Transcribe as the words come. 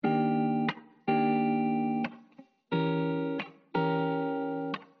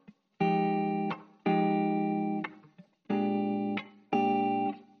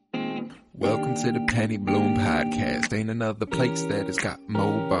Welcome to the Penny Bloom Podcast. Ain't another place that has got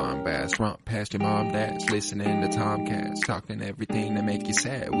more bombast. Romp past your mom, dad's listening to Tomcats. Talking everything that make you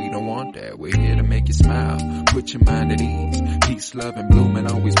sad. We don't want that. We're here to make you smile. Put your mind at ease. Peace, love, and bloom, and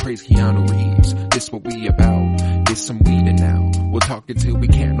always praise Keanu Reeves. This what we about. This some weeding now. We'll talk until we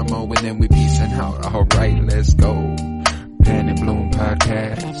can't no more, and then we peacing out. Alright, let's go. Penny Bloom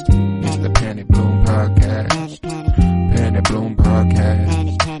Podcast. It's the Penny Bloom Podcast. Penny Bloom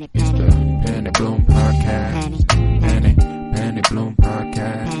Podcast. It's the Penny Bloom Podcast. Penny Bloom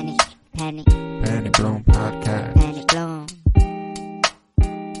Podcast. Penny Bloom Podcast.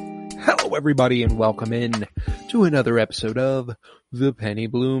 Hello everybody and welcome in to another episode of the Penny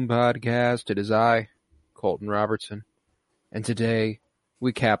Bloom Podcast. It is I, Colton Robertson, and today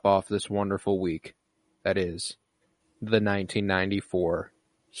we cap off this wonderful week that is the 1994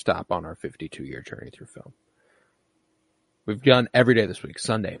 stop on our 52-year journey through film. We've done every day this week,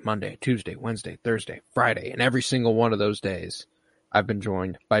 Sunday, Monday, Tuesday, Wednesday, Thursday, Friday, and every single one of those days, I've been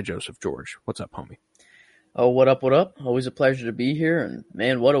joined by Joseph George. What's up, homie? Oh, what up, what up? Always a pleasure to be here, and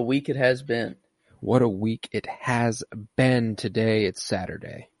man, what a week it has been. What a week it has been. Today, it's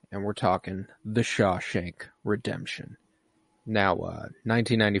Saturday, and we're talking The Shawshank Redemption. Now,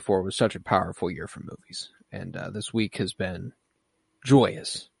 1994 was such a powerful year for movies, and this week has been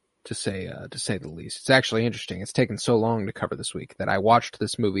joyous, to say the least. It's actually interesting. It's taken so long to cover this week that I watched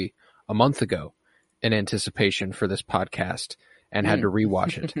this movie a month ago in anticipation for this podcast and had to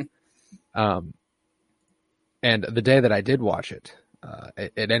rewatch it. And the day that I did watch it,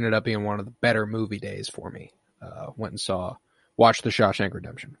 it ended up being one of the better movie days for me. Went and watched The Shawshank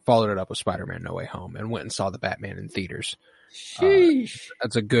Redemption, followed it up with Spider-Man No Way Home, and went and saw The Batman in theaters. Sheesh.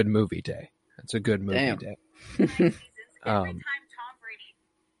 That's a good movie day. That's a good movie day. Who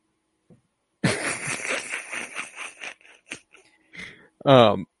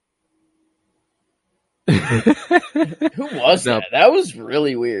was that? That was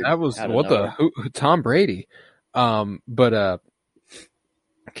really weird. That was Tom Brady. But I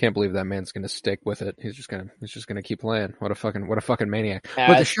can't believe that man's gonna stick with it. He's just gonna keep playing. What a fucking maniac.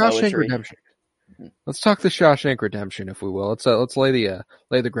 But The Shawshank Redemption. Let's talk The Shawshank Redemption, if we will. Let's lay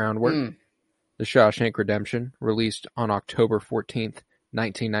the groundwork. The Shawshank Redemption, released on October 14th,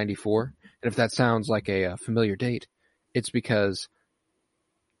 1994. And if that sounds like a familiar date, it's because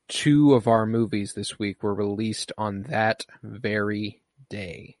two of our movies this week were released on that very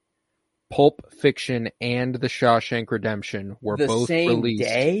day. Pulp Fiction and The Shawshank Redemption were both released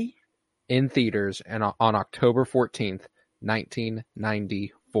in theaters and on October 14th,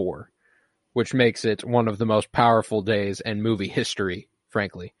 1994, which makes it one of the most powerful days in movie history,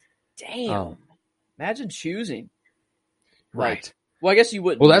 frankly. Damn. Imagine choosing. Right. Well, I guess you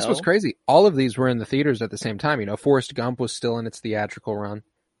wouldn't. Well, that's what's crazy. All of these were in the theaters at the same time. You know, Forrest Gump was still in its theatrical run.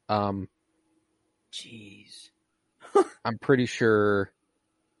 Jeez. I'm pretty sure.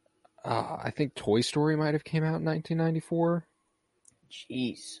 I think Toy Story might have came out in 1994.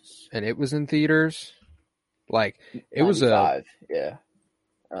 Jesus. And it was in theaters. Like, it 95, was a... Yeah.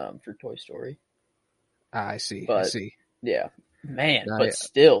 For Toy Story. I see. Yeah. Man, but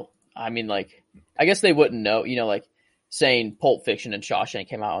still, I mean, like, I guess they wouldn't know, you know, like, saying Pulp Fiction and Shawshank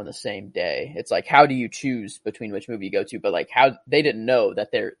came out on the same day. It's like, how do you choose between which movie you go to? But, like, how they didn't know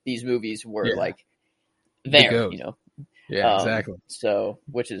that these movies were, like, there, you know? Yeah, exactly. So,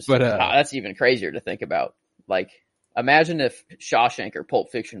 which is, that's even crazier to think about. Like, imagine if Shawshank or Pulp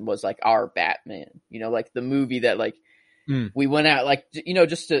Fiction was, like, our Batman, you know, like, the movie that, like, we went out, like, you know,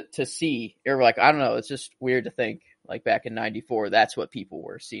 just to see, or, like, I don't know, it's just weird to think, like, back in 94, that's what people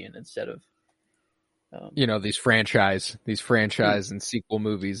were seeing instead of, you know, these franchise and sequel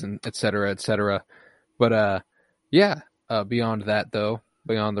movies and et cetera. But, beyond that though,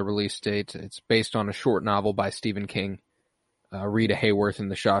 beyond the release date, it's based on a short novel by Stephen King, Rita Hayworth in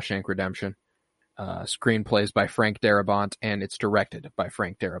The Shawshank Redemption, screenplays by Frank Darabont, and it's directed by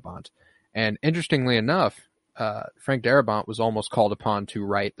Frank Darabont. And interestingly enough, Frank Darabont was almost called upon to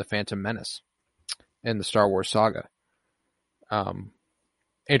write The Phantom Menace in the Star Wars saga.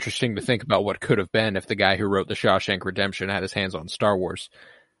 Interesting to think about what could have been if the guy who wrote The Shawshank Redemption had his hands on Star Wars.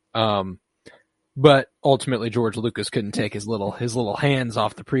 But ultimately George Lucas couldn't take his little hands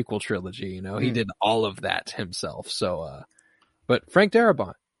off the prequel trilogy, you know. He did all of that himself. So but Frank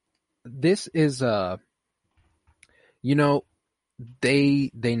Darabont, this is you know, they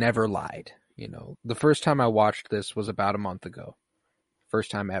never lied, you know. The first time I watched this was about a month ago.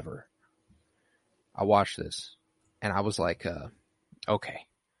 First time ever. I watched this and I was like, okay.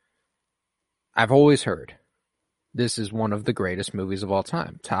 I've always heard this is one of the greatest movies of all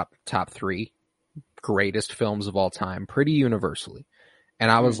time. Top 3 greatest films of all time, pretty universally.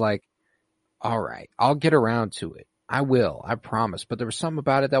 And I was like, all right, I'll get around to it. I will, I promise. But there was something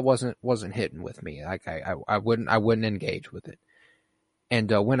about it that wasn't hitting with me. Like I wouldn't engage with it.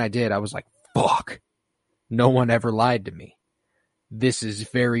 And when I did, I was like, fuck. No one ever lied to me. This is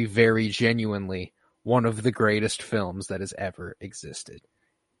very, very genuinely one of the greatest films that has ever existed.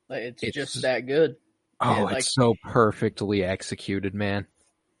 It's just that good. Oh, it's so perfectly executed, man.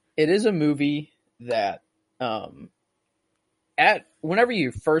 It is a movie that, whenever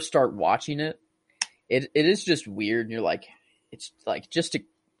you first start watching it, it is just weird. And you're like, it's like just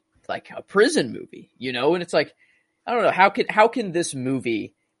a prison movie, you know? And it's like, I don't know, how can this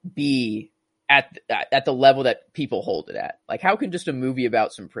movie be at the level that people hold it at? Like, how can just a movie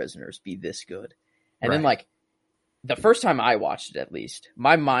about some prisoners be this good? And then, like, the first time I watched it, at least,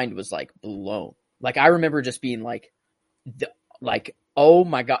 my mind was like blown. Like, I remember just being like, oh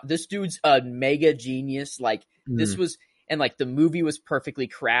my God, this dude's a mega genius. Like, this was, and like the movie was perfectly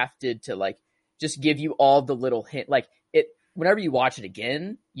crafted to like just give you all the little hint. Like, it, whenever you watch it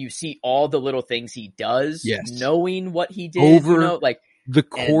again, you see all the little things he does, knowing what he did over, you know, like the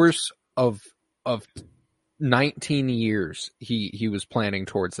course of 19 years. He was planning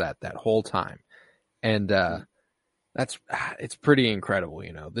towards that whole time. And, it's pretty incredible.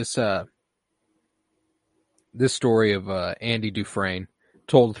 You know, this story of, Andy Dufresne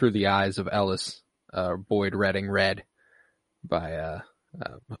told through the eyes of Ellis, Boyd Redding, Red, by,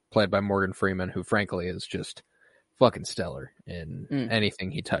 played by Morgan Freeman, who frankly is just fucking stellar in anything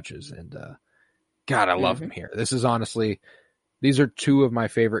he touches. And, God, I love him here. This is honestly, these are two of my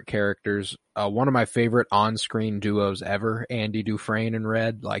favorite characters. One of my favorite on-screen duos ever, Andy Dufresne and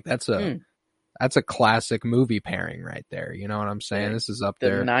Red. Like, that's a classic movie pairing right there. You know what I'm saying? This is up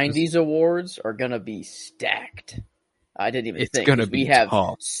there. The 90s awards are going to be stacked. I didn't even think. It's going to be We have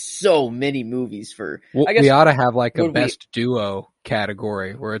tough. so many movies for... Well, I guess, we ought to have like a best duo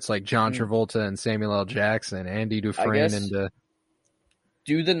category where it's like John Travolta and Samuel L. Jackson, Andy Dufresne and...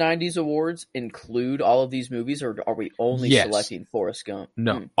 Do the 90s awards include all of these movies, or are we only selecting Forrest Gump?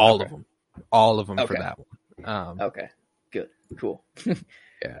 No, all of them. All of them for that one. Okay, good, cool.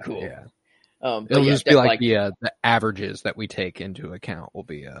 Cool. Yeah. It'll just be like the averages that we take into account will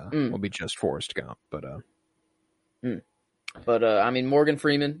be just Forrest Gump, but I mean, Morgan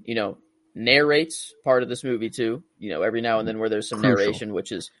Freeman, you know, narrates part of this movie too. You know, every now and then where there's some narration,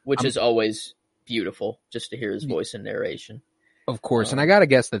 which is always beautiful, just to hear his voice in narration. Of course, and I gotta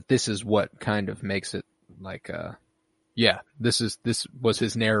guess that this is what kind of makes it like, this was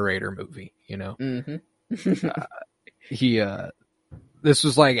his narrator movie, you know. This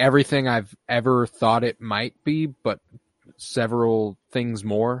was like everything I've ever thought it might be, but several things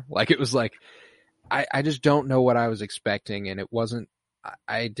more. Like, it was like, I just don't know what I was expecting, and it wasn't,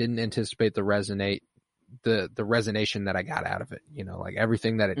 I didn't anticipate the resonation that I got out of it, you know, like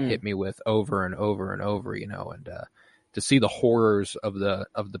everything that it hit me with over and over and over, you know, and, to see the horrors of the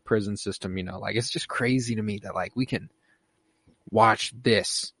prison system, you know, like, it's just crazy to me that like we can watch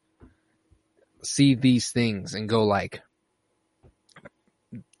this, see these things and go like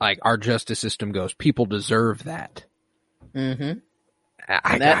our justice system goes, people deserve that. I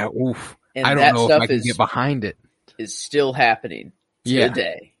don't know if I can get behind it. Is still happening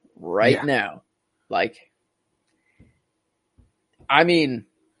today, right now. Like, I mean,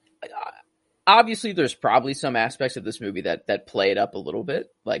 obviously there's probably some aspects of this movie that play it up a little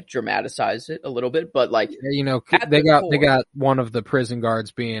bit, like dramatize it a little bit, but like, you know, they got one of the prison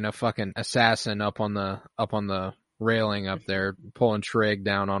guards being a fucking assassin up on the railing up there, pulling Trigg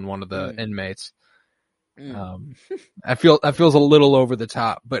down on one of the inmates. I feels a little over the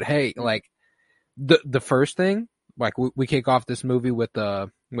top, but hey, like the first thing, like we kick off this movie with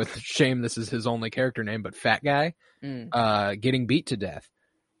Shame, this is his only character name, but Fat Guy, getting beat to death.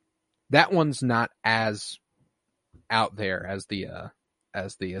 That one's not as out there as the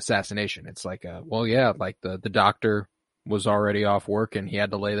assassination. It's like, like the doctor was already off work and he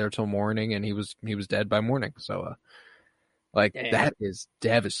had to lay there till morning, and he was dead by morning. So, that is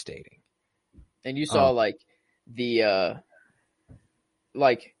devastating. And you saw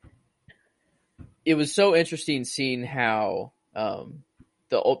it was so interesting seeing how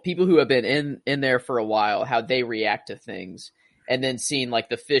the old people who have been in there for a while, how they react to things. And then seeing like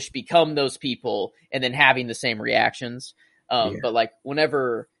the fish become those people and then having the same reactions. But like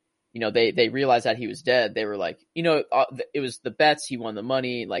whenever, you know, they realized that he was dead, they were like, you know, it was the bets. He won the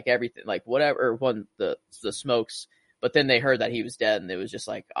money, like everything, like whatever, won the smokes. But then they heard that he was dead, and it was just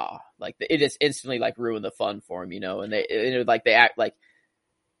like, it just instantly like ruined the fun for him, you know. And they act like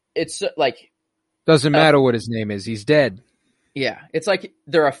it's like, doesn't matter what his name is, he's dead. Yeah, it's like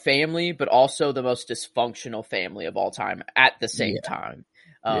they're a family, but also the most dysfunctional family of all time at the same time.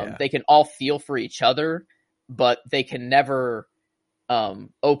 They can all feel for each other, but they can never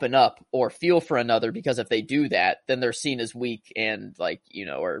open up or feel for another, because if they do that, then they're seen as weak and like, you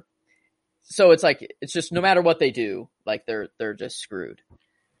know, or so it's like, it's just no matter what they do, like they're just screwed.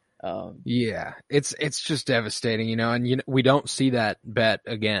 Yeah, it's just devastating, you know, and we don't see that bet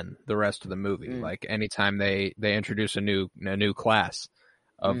again the rest of the movie. Like anytime they introduce a new class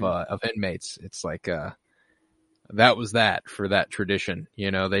of inmates, it's like that was that for that tradition,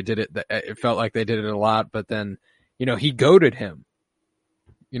 you know. They did it. It felt like they did it a lot, but then, you know, he goaded him.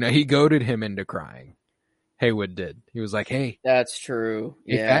 You know, he goaded him into crying. Haywood did. He was like, "Hey, that's true.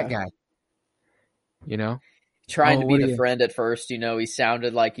 Yeah, that guy." You know, trying to be the friend at first. You know, he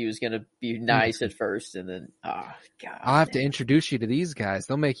sounded like he was going to be nice at first, and then, oh God, I'll have to introduce you to these guys.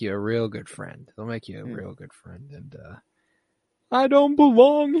 They'll make you a real good friend. And I don't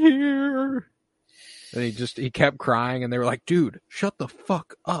belong here. And he kept crying, and they were like, "Dude, shut the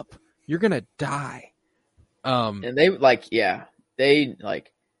fuck up. You're gonna die." And they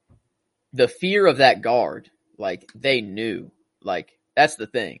the fear of that guard, like they knew, like that's the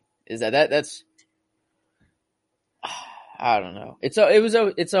thing, is that's I don't know. It's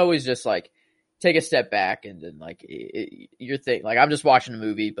always just like take a step back and then like you're thinking like I'm just watching a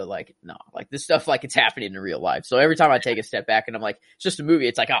movie, but like no, like this stuff like it's happening in real life. So every time I take a step back and I'm like it's just a movie,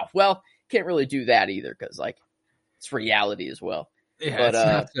 it's like, oh well, can't really do that either because like it's reality as well. Yeah, but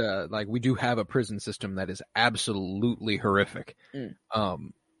it's not, like we do have a prison system that is absolutely horrific.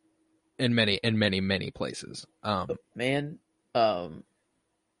 In many places. Man, I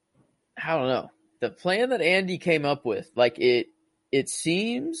don't know. The plan that Andy came up with, like it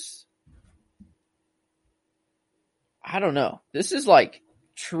seems, I don't know. This is like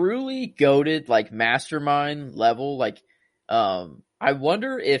truly goated, like mastermind level. Like, I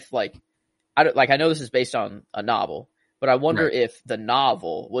wonder if like, I know this is based on a novel, but I wonder if the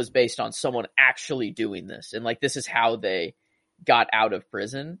novel was based on someone actually doing this. And like, this is how they got out of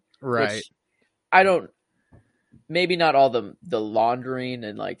prison. Right. Which maybe not all the laundering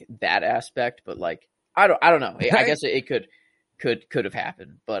and like that aspect, but like, I don't know. I guess it could have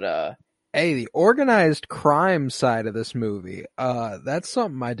happened, but, hey, the organized crime side of this movie, that's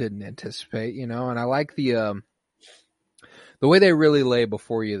something I didn't anticipate, you know, and I like the way they really lay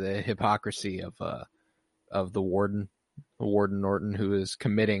before you the hypocrisy of the warden Norton, who is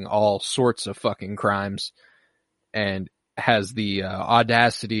committing all sorts of fucking crimes and has the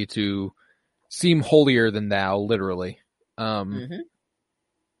audacity to seem holier than thou, literally.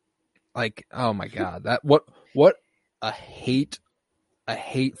 Like, oh my God, that what a hateful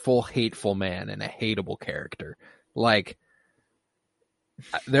man and a hateable character. Like,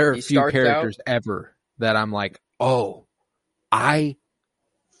 there are a few characters ever that I'm like, oh, I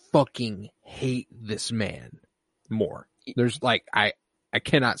fucking hate this man more. There's like, I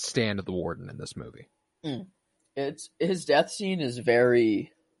cannot stand the warden in this movie. It's his death scene is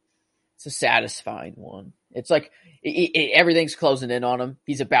it's a satisfying one. It's like everything's closing in on him.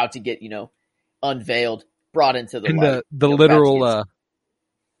 He's about to get, you know, unveiled, brought into the light. The literal,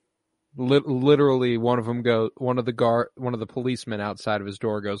 literally one of the policemen outside of his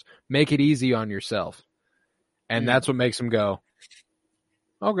door goes, "Make it easy on yourself," and that's what makes him go,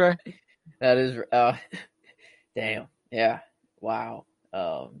 "Okay." That is, damn, yeah, wow.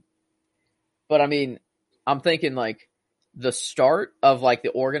 But I mean, I'm thinking like the start of like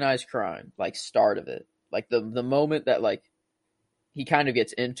the organized crime, like start of it, like the moment that like he kind of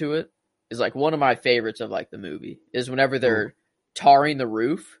gets into it is like one of my favorites of like the movie is whenever they're tarring the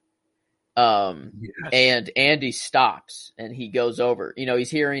roof. And Andy stops and he goes over, you know,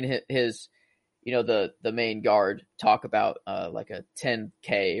 he's hearing his you know, the main guard talk about like a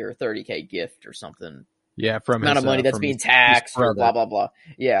 $10K or $30K gift or something. Yeah, from amount of money that's being taxed or blah blah blah.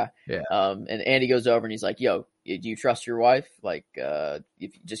 Yeah. And Andy goes over and he's like, "Yo, do you trust your wife? Like, if you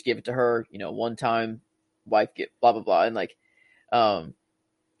just give it to her, you know, one time, wife get blah blah blah." And like, and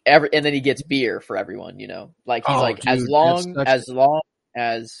then he gets beer for everyone. You know, like he's like, dude, as long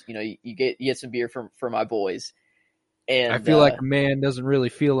as you know, you get some beer for my boys. And I feel like a man doesn't really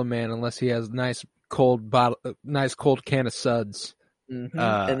feel a man unless he has nice cold can of suds. Mm-hmm.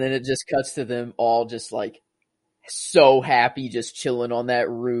 And then it just cuts to them all just like so happy, just chilling on that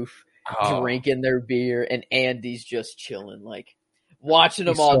roof, drinking their beer, and Andy's just chilling, like watching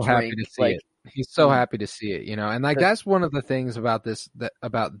them all drink. He's so happy to see it, you know. And like that's one of the things about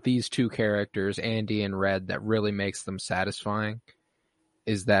about these two characters, Andy and Red, that really makes them satisfying.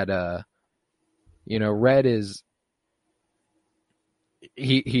 Is that you know, Red is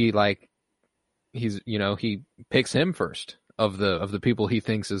he picks him first. Of the people he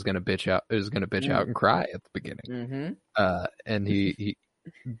thinks is gonna bitch out and cry at the beginning, and he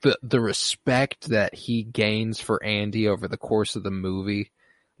the respect that he gains for Andy over the course of the movie,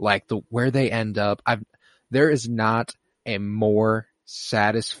 like where they end up, there is not a more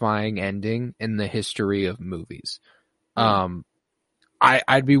satisfying ending in the history of movies.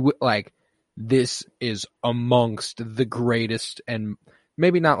 I'd be like, this is amongst the greatest, and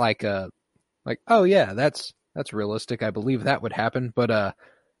maybe not like oh yeah, that's realistic, I believe that would happen, but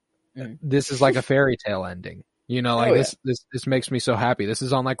this is like a fairy tale ending. You know, like this makes me so happy. This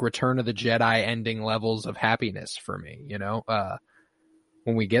is on like Return of the Jedi ending levels of happiness for me, you know?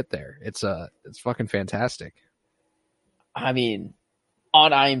 When we get there, it's fucking fantastic. I mean,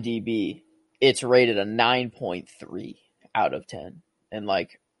 on IMDb, it's rated a 9.3 out of 10. And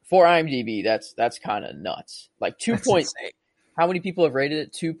like for IMDb, that's kind of nuts. Like how many people have rated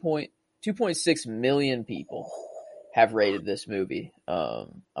it? 2.6 million people have rated this movie. I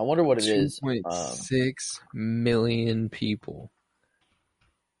wonder what it is. 2.6 million people.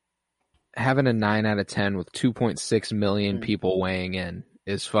 Having a 9 out of 10 with 2.6 million people weighing in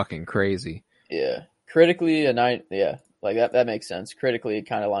is fucking crazy. Yeah. Critically, a 9. Yeah. Like that makes sense. Critically, it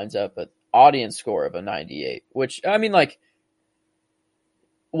kind of lines up, but audience score of a 98, which, I mean, like,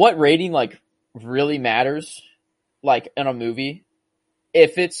 what rating, like, really matters, like, in a movie?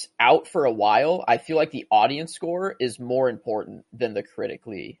 If it's out for a while, I feel like the audience score is more important than the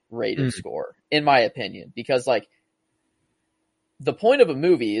critically rated score, in my opinion. Because, like, the point of a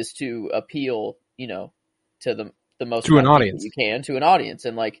movie is to appeal, you know, to the most to an audience you can, to an audience.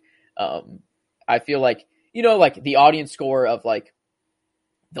 And, like, I feel like, you know, like, the audience score of, like,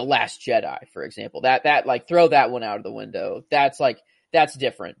 The Last Jedi, for example, that like, throw that one out of the window. That's, like, that's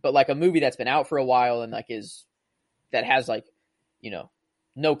different. But, like, a movie that's been out for a while and, like, that has, like, you know,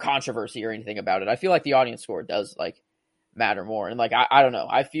 no controversy or anything about it, I feel like the audience score does, like, matter more. And, like, I don't know.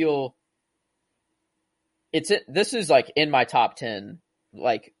 I feel this is, like, in my top 10,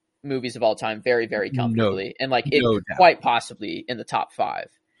 like, movies of all time very, very comfortably. And, like, quite possibly in the top 5.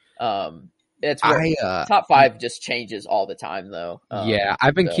 It's top 5 just changes all the time, though. Yeah,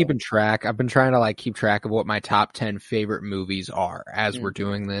 I've been keeping track. I've been trying to, like, keep track of what my top 10 favorite movies are as we're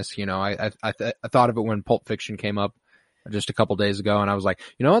doing this. You know, I thought of it when Pulp Fiction came up just a couple days ago, and I was like,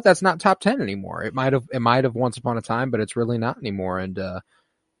 you know what, that's not top 10 anymore. It might have once upon a time, but it's really not anymore. And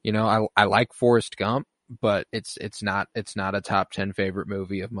you know, I like Forrest Gump, but it's not a top 10 favorite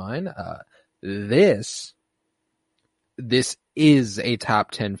movie of mine. This is a top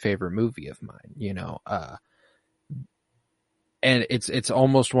 10 favorite movie of mine, you know. And it's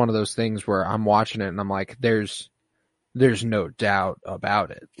almost one of those things where I'm watching it and I'm like, there's no doubt about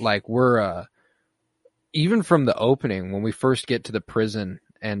it. Like, we're even from the opening, when we first get to the prison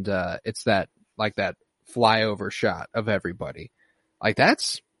and it's that flyover shot of everybody, like,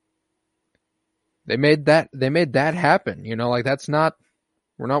 they made that happen, you know. Like,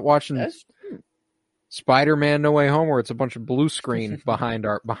 we're not watching Spider-Man No Way Home where it's a bunch of blue screen behind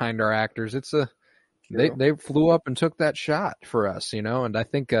our actors. It's they flew up and took that shot for us, you know. And I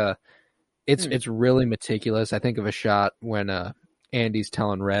think it's really meticulous. I think of a shot when Andy's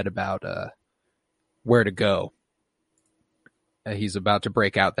telling Red about where to go. He's about to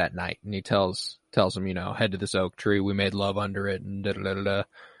break out that night, and he tells him, you know, head to this oak tree. We made love under it, and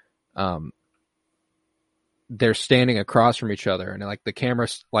they're standing across from each other, and like the camera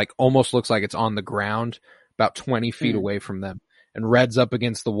like almost looks like it's on the ground about 20 feet away from them, and Red's up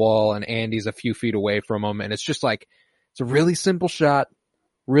against the wall and Andy's a few feet away from him, and it's just like, it's a really simple shot,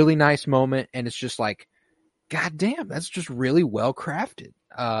 really nice moment, and it's just like, god damn, that's just really well crafted.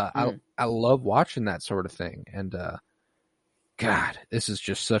 I love watching that sort of thing, and god, this is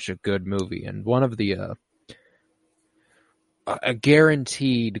just such a good movie, and one of the a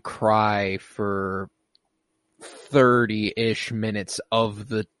guaranteed cry for 30-ish minutes of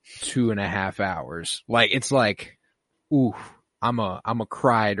the 2.5 hours. Like, it's like, ooh, I'm a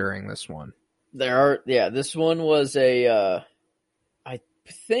cry during this one. This one was a I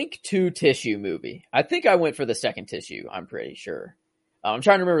think 2 tissue movie. I think I went for the second tissue, I'm pretty sure. I'm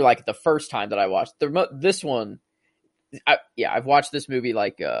trying to remember, like, the first time that I watched this one. I've watched this movie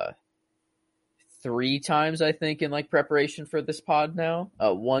like 3 times, I think, in like preparation for this pod now.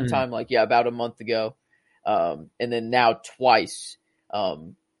 One time, like, about a month ago. And then now twice.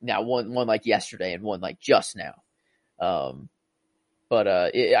 Now one like yesterday and one like just now. But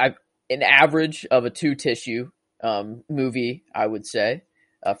I've an average of a 2 tissue movie, I would say,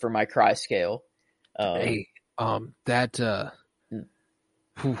 for my cry scale.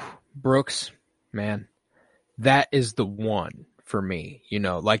 Brooks, man, that is the one for me. You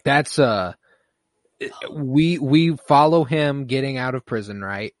know, like, that's we follow him getting out of prison,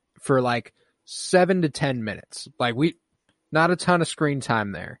 right, for like 7 to 10 minutes. Like, Not a ton of screen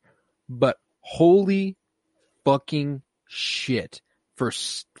time there, but holy fucking shit.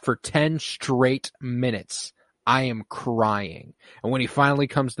 For 10 straight minutes, I am crying. And when he finally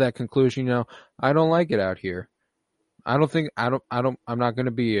comes to that conclusion, I don't like it out here. I'm not going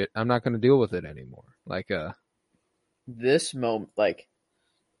to deal with it anymore. This moment,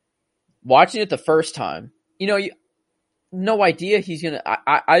 watching it the first time, no idea he's going to,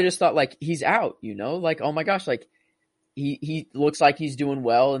 I just thought he's out, oh my gosh, he looks like he's doing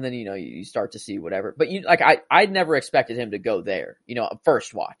well. And then, you start to see whatever, but I never expected him to go there,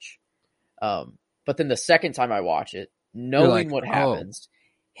 first watch. But then the second time I watch it, knowing what happens,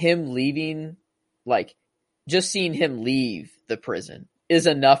 him leaving, just seeing him leave the prison is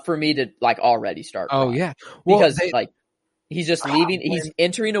enough for me to already start crying. Oh yeah. Well, because he's just leaving. He's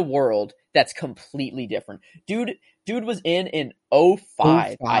entering a world that's completely different. Dude was in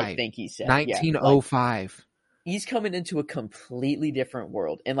 05, I think he said. 1905. He's coming into a completely different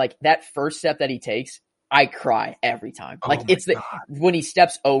world. And that first step that he takes, I cry every time. It's when he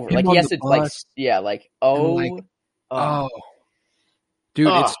steps over, he has to bus. Dude,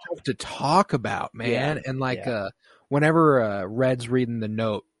 it's tough to talk about, man. Yeah, and whenever Red's reading the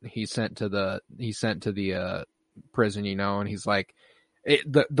note he sent to the prison, and he's like,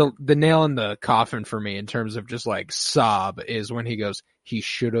 the nail in the coffin for me in terms of just sob is when he goes, he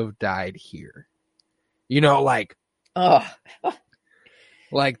should have died here. Like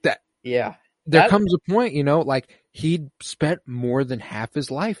that. Yeah. There comes a point, he'd spent more than half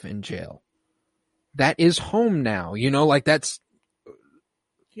his life in jail. That is home now, that's.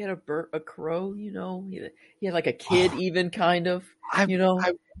 He had a crow, he had a kid even kind of,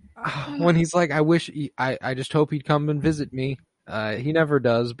 when he's like, I wish I just hope he'd come and visit me. He never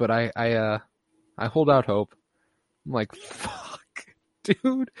does, but I hold out hope. I'm like, fuck,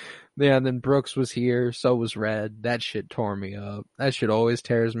 dude. Yeah, and then Brooks was here, so was Red. That shit tore me up. That shit always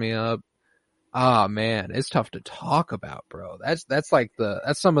tears me up. Ah, man, it's tough to talk about, bro. That's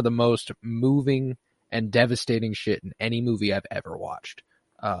some of the most moving and devastating shit in any movie I've ever watched.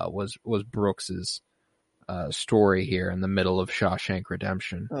 Was Brooks's story here in the middle of Shawshank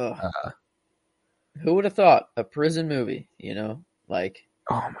Redemption. Who would have thought a prison movie, oh my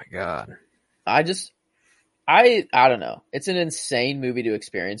God. I don't know. It's an insane movie to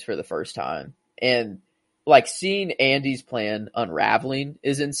experience for the first time. And seeing Andy's plan unraveling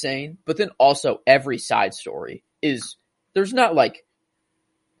is insane, but then also every side story there's not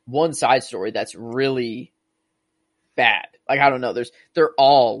one side story that's really bad. I don't know. They're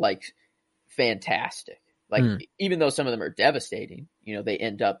all fantastic. Even though some of them are devastating, they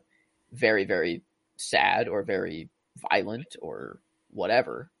end up very, very sad or very violent or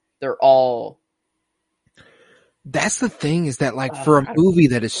whatever. They're all. That's the thing is that for a movie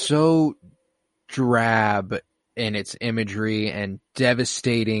that is so drab in its imagery and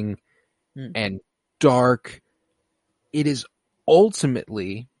devastating and dark, it is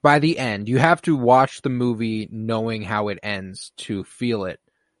ultimately, by the end, you have to watch the movie knowing how it ends to feel it.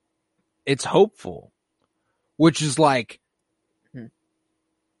 It's hopeful, which is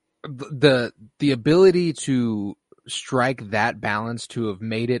the ability to strike that balance, to have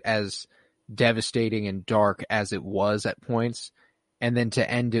made it as devastating and dark as it was at points, and then to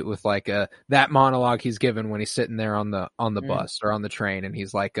end it with that monologue he's given when he's sitting there on the bus or on the train, and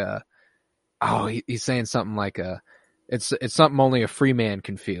he's he's saying something it's something only a free man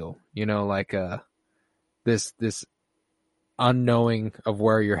can feel, this unknowing of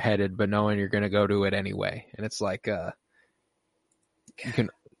where you're headed, but knowing you're going to go to it anyway. And it's you can,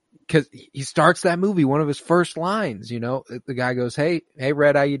 cause he starts that movie, one of his first lines, the guy goes, Hey,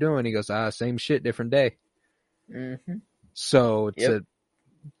 Red, how you doing? He goes, same shit, different day. Mm-hmm. So to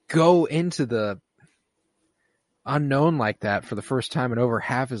go into the unknown like that for the first time in over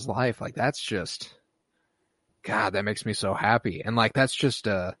half his life, that's just, God, that makes me so happy. And that's just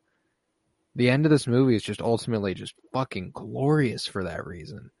the end of this movie is just ultimately just fucking glorious for that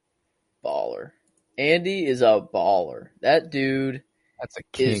reason. Baller. Andy is a baller. That dude. That's a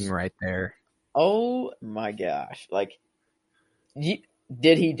king right there. Oh my gosh.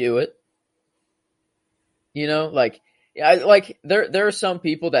 Did he do it? There are some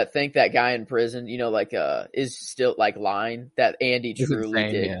people that think that guy in prison, is still lying that Andy truly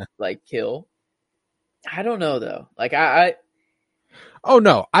did kill. I don't know though. Oh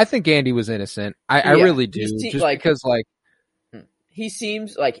no, I think Andy was innocent. I really do. Because he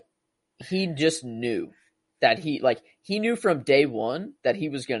seems like he just knew that he knew from day one that he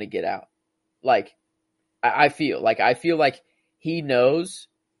was going to get out. I feel like he knows,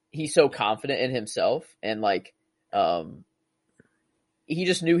 he's so confident in himself, and he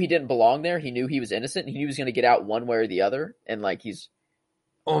just knew he didn't belong there. He knew he was innocent. And he knew he was going to get out one way or the other. And like he's.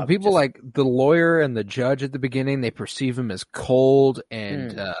 People like the lawyer and the judge at the beginning, they perceive him as cold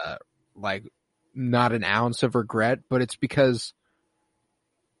and like not an ounce of regret, but it's because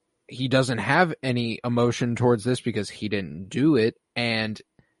he doesn't have any emotion towards this because he didn't do it, and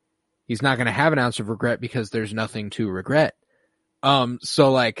he's not going to have an ounce of regret because there's nothing to regret.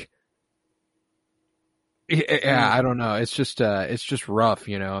 So like, yeah, I don't know. It's just rough,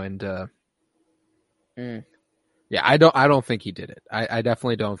 you know, and yeah, I don't think he did it. I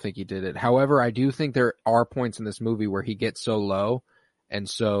definitely don't think he did it. However, I do think there are points in this movie where he gets so low and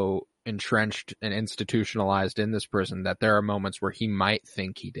so entrenched and institutionalized in this prison that there are moments where he might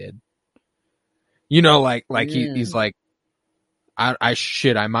think he did. You know, like he's like, I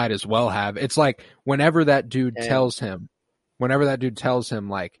might as well have. It's like whenever that dude tells him,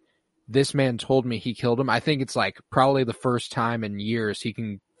 like, this man told me he killed him, I think it's like probably the first time in years he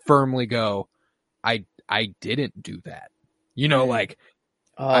can firmly go, I didn't do that. You know, like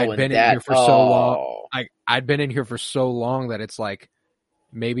I'd been in here for so long. I'd been in here for so long that it's like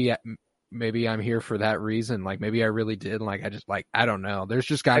maybe I'm here for that reason. Like maybe I really did. Like I just like I don't know. There's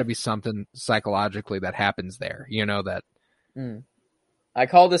just got to be something psychologically that happens there. You know that. I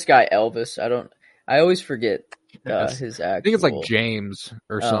call this guy Elvis. I always forget his actual. I think it's like James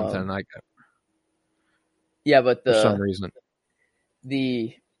or something like that. Yeah, but for some reason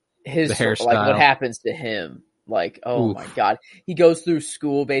his hairstyle, like what happens to him, like my god, he goes through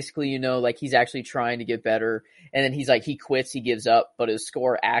school basically, you know, like he's actually trying to get better, and then he's like he quits, he gives up, but his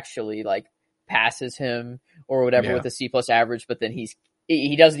score actually like passes him or whatever with a C+ average, but then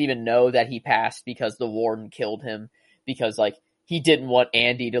he doesn't even know that he passed because the warden killed him because like he didn't want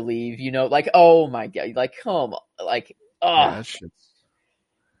Andy to leave, you know, like oh my god, like come on, like oh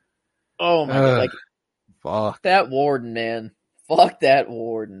my god, like fuck that warden, man. Fuck that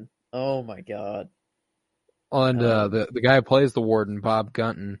warden. Oh my god. And the guy who plays the warden, Bob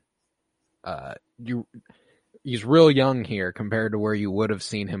Gunton, he's real young here compared to where you would have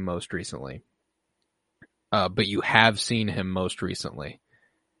seen him most recently. But you have seen him most recently.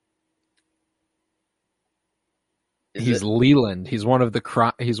 He's Leland. He's one of the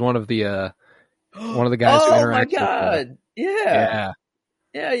guys who interacts. Oh my god. Yeah.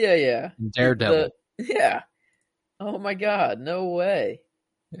 Daredevil. Yeah. Oh my god, no way.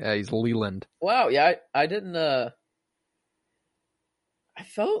 Yeah, he's Leland. Wow, yeah, I didn't I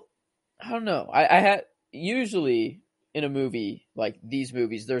don't know. I had usually in a movie like these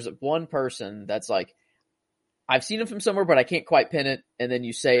movies, there's one person that's like I've seen him from somewhere, but I can't quite pin it, and then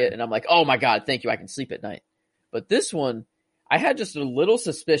you say it and I'm like, "Oh my god, thank you, I can sleep at night." But this one, I had just a little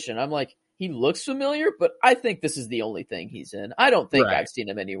suspicion. I'm like, he looks familiar, but I think this is the only thing he's in. I don't think I've seen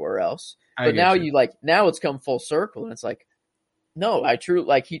him anywhere else. But now now it's come full circle, and it's like, no, I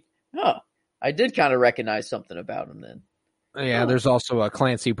did kind of recognize something about him then. Yeah, there's also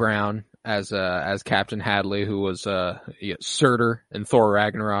Clancy Brown as Captain Hadley, who was Surtur in Thor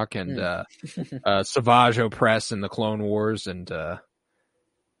Ragnarok and Savage Opress in the Clone Wars, and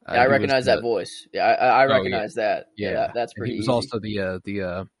I recognize that voice. Yeah, I recognize that. Yeah, that's pretty. He was easy. Also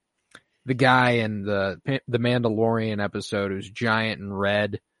the guy in the Mandalorian episode who's giant and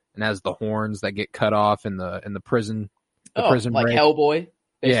red and has the horns that get cut off in the prison. Prison like break. Hellboy,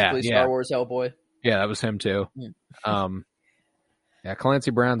 basically Star Wars Hellboy. Yeah, that was him too. Yeah,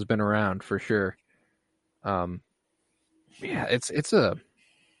 Clancy Brown's been around for sure. Yeah, it's a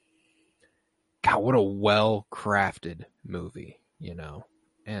God, what a well crafted movie, you know,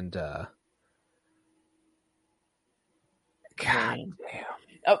 and God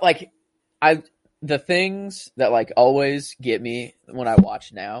damn, like the things that like always get me when I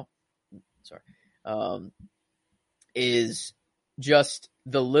watch now. Is just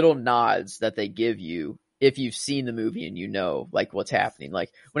the little nods that they give you if you've seen the movie and you know like what's happening.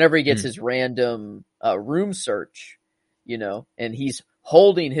 Like whenever he gets his random room search, you know, and he's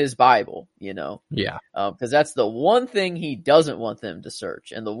holding his Bible, you know, because that's the one thing he doesn't want them to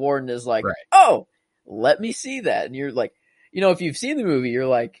search, and the warden is like, "Oh, let me see that," and you're like, you know, if you've seen the movie, you're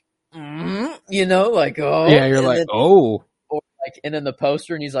like, you know, like yeah, you're like, or like, and then the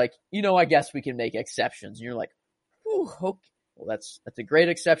poster, and he's like, you know, I guess we can make exceptions, and you're like, okay. Well, that's a great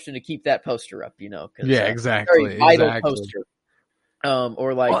exception to keep that poster up, you know. Exactly. Very vital poster.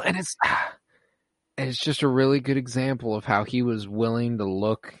 Or like, well, and it's just a really good example of how he was willing to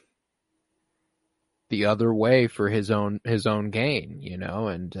look the other way for his own gain, you know,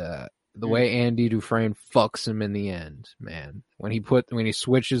 and the way Andy Dufresne fucks him in the end, man. When he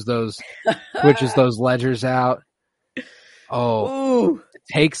switches those ledgers out,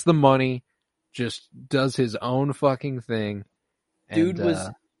 takes the money, just does his own fucking thing, Dude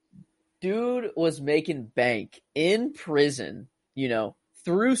was making bank in prison,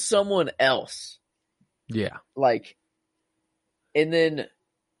 through someone else. Yeah. Like, and then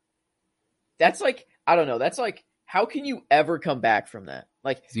that's like, I don't know. That's like, how can you ever come back from that?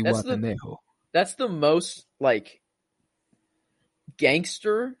 Like, that's the most like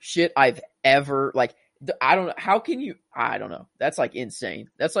gangster shit I've ever like. I don't know. How can you? I don't know. That's like insane.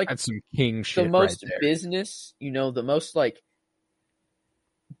 That's some king shit. The most right there. business, the most like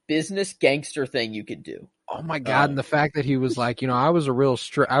business gangster thing you could do. Oh my God. And the fact that he was like, I was real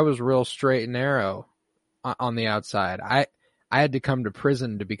straight and narrow on the outside. I had to come to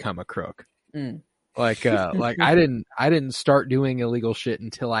prison to become a crook. Like I didn't start doing illegal shit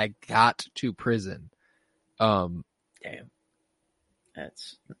until I got to prison. Damn.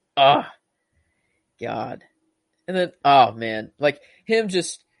 That's God. And then man, like him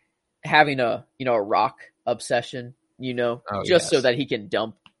just having a rock obsession, so that he can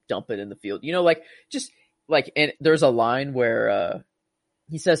dump it in the field. Like just like, and there's a line where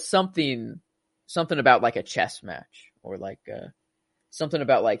he says something about like a chess match, or like something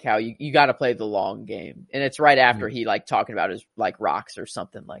about like how you got to play the long game, and it's right after he like talking about his like rocks or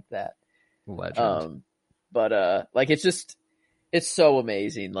something like that. Legend. But like it's so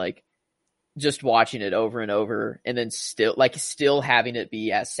amazing, like just watching it over and over, and then still having it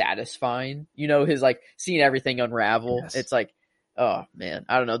be as satisfying. His like seeing everything unravel. Yes. It's like, oh man,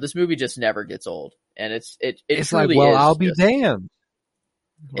 I don't know. This movie just never gets old, and it's truly like, well, is I'll be damned.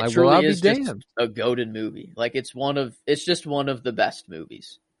 It truly is just a goated movie. Like it's just one of the best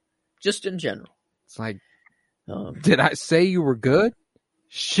movies, just in general. It's like, did I say you were good?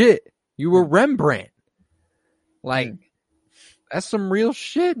 Shit, you were Rembrandt. Like, that's some real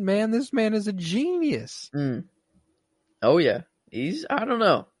shit, man. This man is a genius. Oh yeah, I don't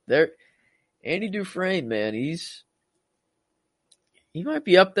know. Andy Dufresne, man, he might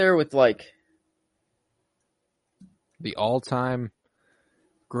be up there with like the all-time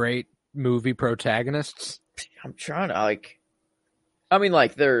great movie protagonists. I'm trying to I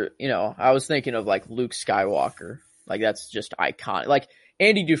was thinking of like Luke Skywalker. Like that's just iconic. Like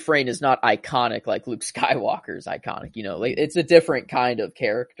Andy Dufresne is not iconic like Luke Skywalker is iconic. Like it's a different kind of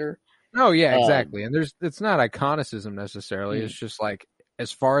character. Oh yeah, exactly. And it's not iconicism necessarily. It's just like,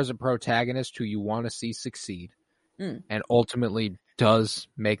 as far as a protagonist who you want to see succeed and ultimately does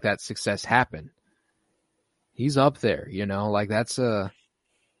make that success happen, he's up there, like that's a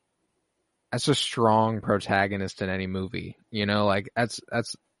strong protagonist in any movie, like that's a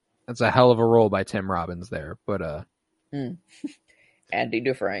hell of a role by Tim Robbins there. But Andy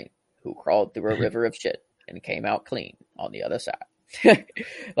Dufresne, who crawled through a river of shit and came out clean on the other side.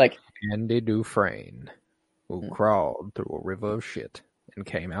 Like Andy Dufresne, who crawled through a river of shit and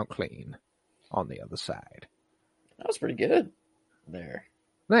came out clean on the other side. That was pretty good there.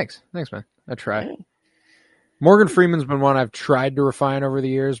 Thanks, man. I try. Yeah. Morgan Freeman's been one I've tried to refine over the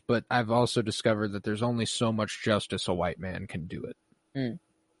years, but I've also discovered that there's only so much justice a white man can do it.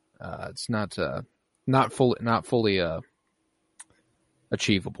 It's not fully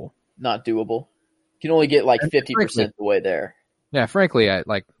achievable. Not doable. You can only get like 50% the way there. Yeah, frankly,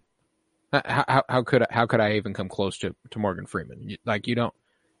 how could I even come close to Morgan Freeman? Like you don't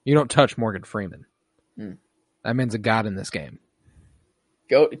touch Morgan Freeman. That man's a god in this game.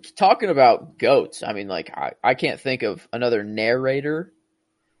 Talking about goats, I mean, like I can't think of another narrator.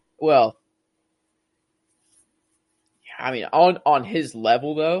 Well, I mean, on his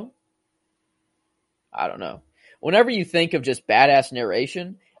level though, I don't know. Whenever you think of just badass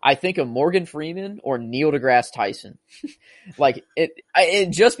narration, I think of Morgan Freeman or Neil deGrasse Tyson. Like it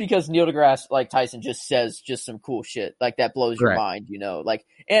just because Neil deGrasse Tyson just says just some cool shit like that blows your mind, Like,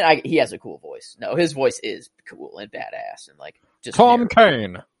 and he has a cool voice. No, his voice is cool and badass and like just Tom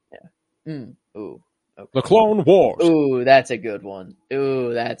Kane. Yeah. Ooh. Okay. The Clone Wars. Ooh, that's a good one.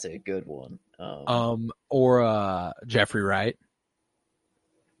 Or Jeffrey Wright.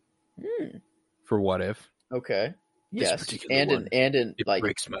 For What If. Okay. Yes, and in like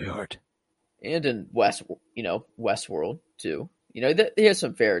breaks my heart. And in Westworld too. He has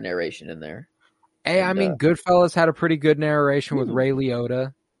some fair narration in there. Hey, I mean, Goodfellas had a pretty good narration with Ray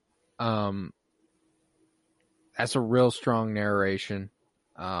Liotta. That's a real strong narration.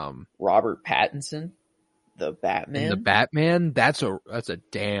 Robert Pattinson, the Batman. That's a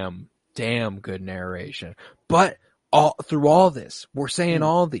damn good narration. But through all this, we're saying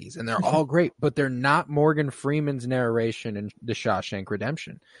all these, and they're all great, but they're not Morgan Freeman's narration in The Shawshank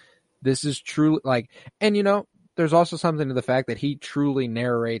Redemption. This is truly and there's also something to the fact that he truly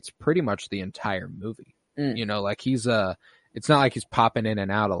narrates pretty much the entire movie. Like he's it's not like he's popping in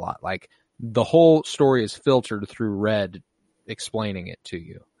and out a lot. Like the whole story is filtered through Red explaining it to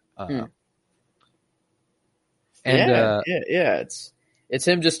you. It's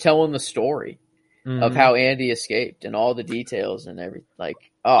him just telling the story of how Andy escaped and all the details and everything. Like,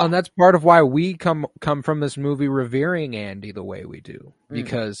 and that's part of why we come from this movie revering Andy the way we do,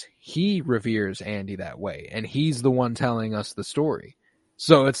 because he reveres Andy that way, and he's the one telling us the story.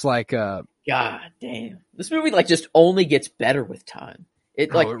 So it's like, God damn, this movie like just only gets better with time.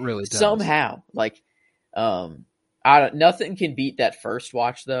 It really does. Somehow, like, nothing can beat that first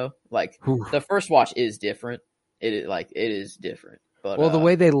watch though. Like, the first watch is different. It is different. But, the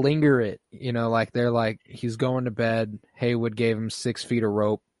way they linger it, you know, like they're like, he's going to bed. Haywood gave him 6 feet of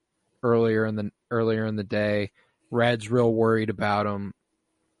rope earlier in the day. Red's real worried about him.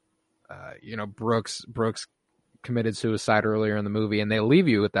 You know, Brooks committed suicide earlier in the movie, and they leave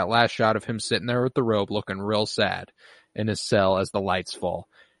you with that last shot of him sitting there with the rope, looking real sad in his cell as the lights fall.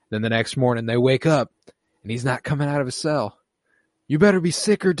 Then the next morning they wake up, and he's not coming out of his cell. You better be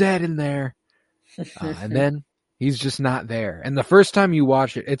sick or dead in there. And then he's just not there. And the first time you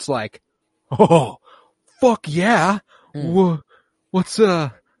watch it, it's like, oh, fuck yeah. What's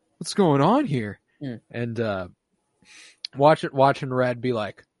going on here? And watching Red be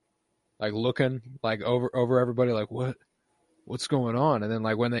like looking like over everybody, like, what's going on? And then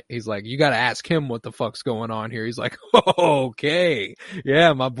like when he's like, you got to ask him what the fuck's going on here. He's like, oh, okay.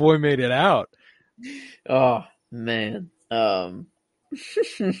 Yeah, my boy made it out. Oh, man.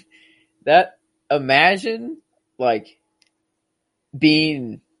 Imagine like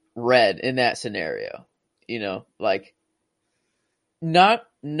being Red in that scenario, you know, like not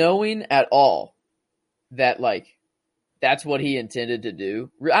knowing at all that like that's what he intended to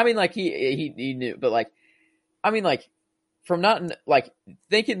do. I mean, like he knew, but like, I mean, like from not like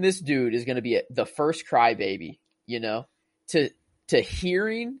thinking this dude is going to be the first crybaby, you know, to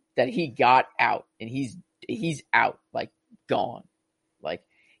hearing that he got out and he's out, like gone, like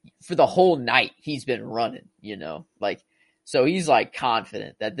for the whole night he's been running, you know, like, so he's like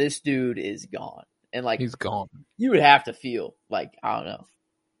confident that this dude is gone, and like he's gone. You would have to feel like, I don't know.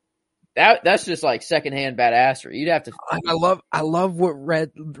 That's just like secondhand badassery. You'd have to. I love what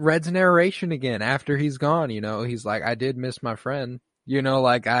Red's narration again after he's gone. You know, he's like, I did miss my friend. You know,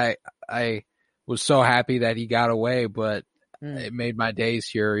 like I was so happy that he got away, but it made my days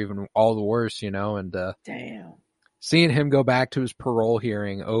here even all the worse. You know, and damn, seeing him go back to his parole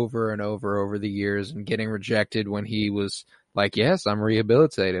hearing over and over the years and getting rejected when he was like, yes, I'm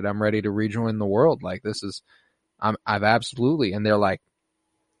rehabilitated. I'm ready to rejoin the world. Like this is, I've absolutely. And they're like,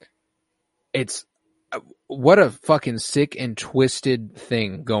 it's what a fucking sick and twisted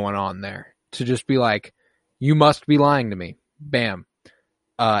thing going on there to just be like, you must be lying to me. Bam.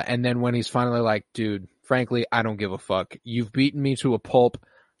 And then when he's finally like, dude, frankly, I don't give a fuck. You've beaten me to a pulp.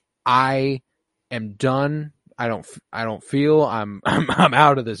 I am done. I don't feel I'm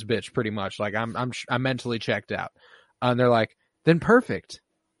out of this bitch pretty much. Like I'm mentally checked out. And they're like, then perfect.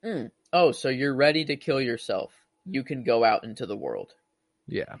 Oh, so you're ready to kill yourself. You can go out into the world.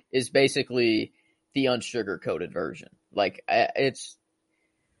 Yeah. Is basically the unsugar-coated version. Like it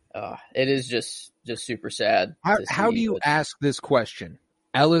is just super sad. How do you ask this question?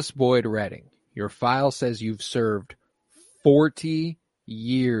 Ellis Boyd Redding, your file says you've served 40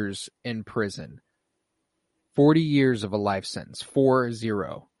 years in prison. 40 years of a life sentence. 40.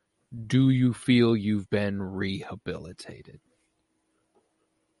 Do you feel you've been rehabilitated?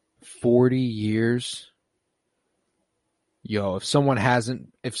 40 years? Yo, if someone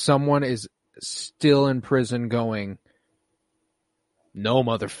is still in prison going, no,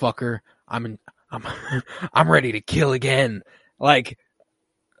 motherfucker, I'm ready to kill again. Like,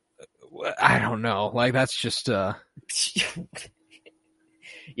 I don't know. Like, that's just,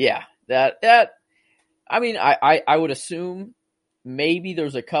 yeah, that, I mean, I would assume maybe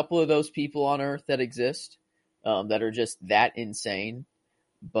there's a couple of those people on Earth that exist, that are just that insane.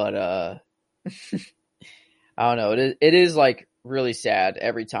 But, I don't know. It is like really sad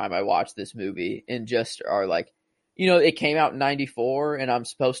every time I watch this movie and just are like, you know, it came out in 94 and I'm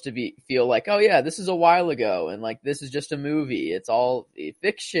supposed to feel like, oh yeah, this is a while ago. And like, this is just a movie. It's all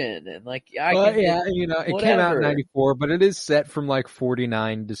fiction. And like, you know, it came out in 94, but it is set from like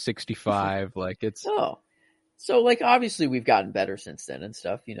 49 to 65. Like it's, so like, obviously we've gotten better since then and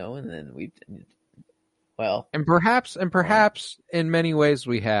stuff, you know, and then and perhaps in many ways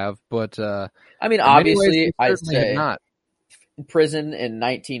we have, but I mean, obviously I'd say not. Prison in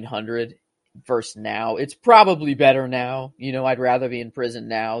 1900 versus now, it's probably better now. You know, I'd rather be in prison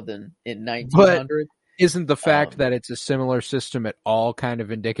now than in 1900. But isn't the fact that it's a similar system at all kind of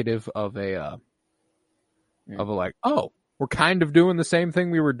indicative of a like, oh, we're kind of doing the same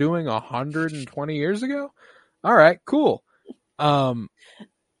thing we were doing 120 years ago? All right, cool.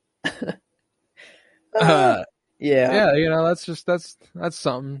 Yeah, you know, that's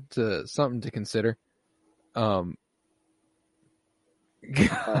something to consider. God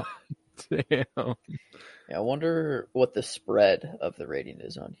damn. Yeah, I wonder what the spread of the rating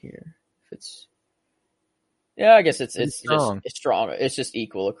is on here. If it's, yeah, I guess it's strong. Just it's strong. It's just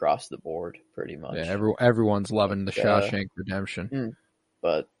equal across the board, pretty much. Yeah, everyone's loving the Shawshank Redemption.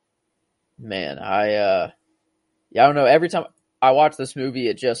 But man, I don't know. Every time I watch this movie,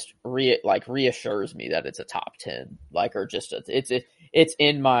 it just reassures me that it's a top 10, like, or just it's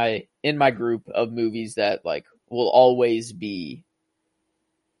in my group of movies that like will always be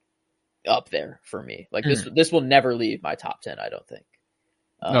up there for me. Like this will never leave my top 10, I don't think.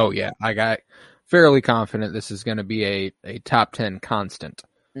 Oh yeah, I got fairly confident this is going to be a top 10 constant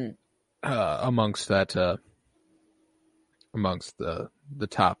amongst the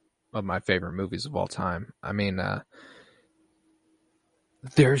top of my favorite movies of all time. I mean,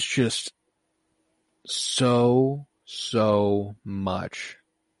 there's just so much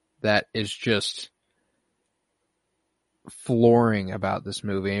that is just flooring about this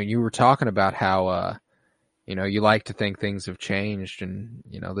movie. And you were talking about how you know, you like to think things have changed, and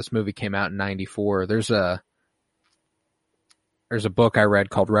you know, this movie came out in 94. There's a book I read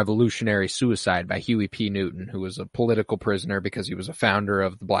called Revolutionary Suicide by Huey P. Newton, who was a political prisoner because he was a founder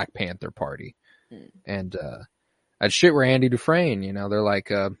of the Black Panther Party. And that shit where Andy Dufresne, you know, they're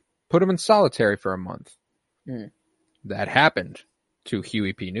like, put him in solitary for a month. That happened to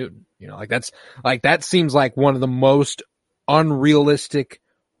Huey P. Newton. You know, that seems like one of the most unrealistic,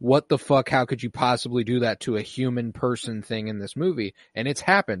 what the fuck, how could you possibly do that to a human person thing in this movie? And it's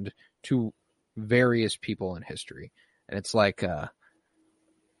happened to various people in history. And it's like,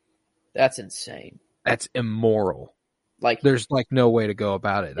 that's insane. That's immoral. Like, there's like no way to go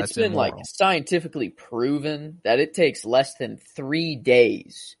about it. That's it's been immoral. Like scientifically proven that it takes less than 3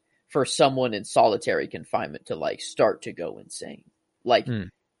 days for someone in solitary confinement to like start to go insane. Like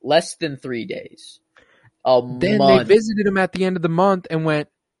less than 3 days. Then they visited him at the end of the month and went,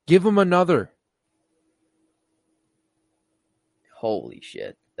 give him another. Holy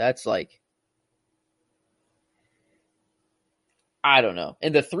shit. That's like, I don't know.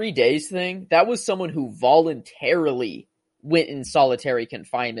 And the 3 days thing, that was someone who voluntarily went in solitary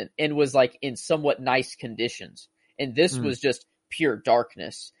confinement and was like in somewhat nice conditions. And this was just pure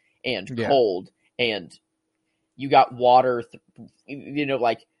darkness and cold, and you got water, you know,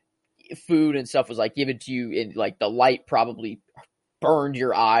 like food and stuff was like given to you, and like the light probably burned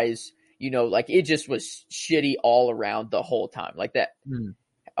your eyes, you know, like it just was shitty all around the whole time. Like that.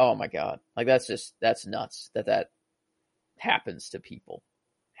 Oh my God. Like that's nuts that happens to people.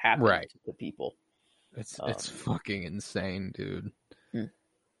 To people. It's fucking insane, dude.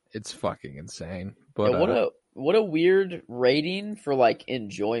 It's fucking insane. But yeah, what a weird rating for like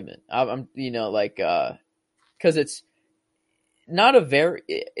enjoyment. I'm you know, like because it's not a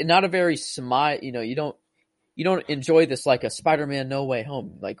very smile. You know, you don't enjoy this like a Spider-Man No Way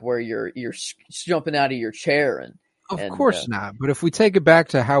Home, like where you're jumping out of your chair and. Of course not. But if we take it back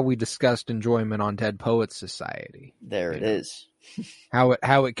to how we discussed enjoyment on Dead Poets Society, there it is. How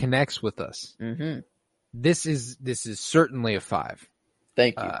it connects with us. This is certainly a 5.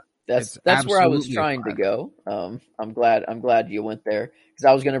 Thank you. That's where I was trying to go. I'm glad you went there, because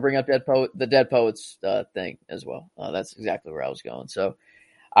I was going to bring up the Dead Poets thing as well. That's exactly where I was going. So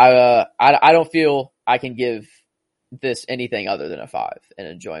I don't feel I can give this anything other than a 5 in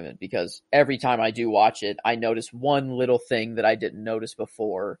enjoyment, because every time I do watch it, I notice one little thing that I didn't notice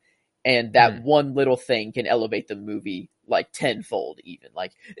before, and that one little thing can elevate the movie like tenfold. Even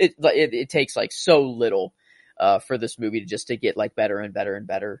like it takes like so little for this movie to get like better and better and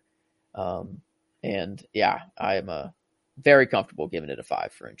better. And yeah, I am very comfortable giving it a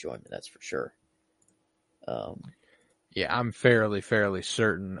 5 for enjoyment. That's for sure. Yeah, I'm fairly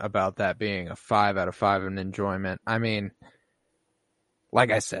certain about that being a 5 out of 5 in enjoyment. I mean, like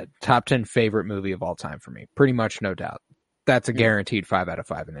I said, top 10 favorite movie of all time for me. Pretty much, no doubt. That's a guaranteed 5 out of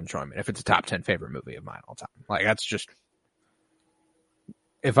 5 in enjoyment if it's a top 10 favorite movie of mine all time. Like, that's just...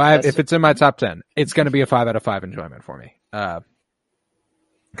 If it's in my top 10, it's going to be a 5 out of 5 enjoyment for me.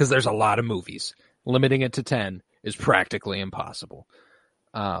 Because there's a lot of movies. Limiting it to 10 is practically impossible.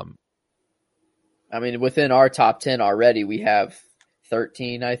 I mean, within our top 10 already, we have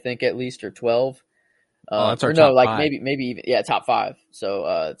 13, I think, at least, or 12. That's our top 5. maybe even, top 5.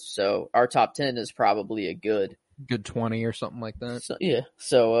 So our top 10 is probably a good 20 or something like that. So, yeah.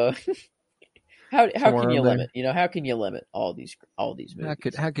 So, how can you limit? You know, how can you limit all these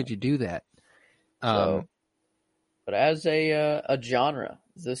movies? How could you do that? But as a genre,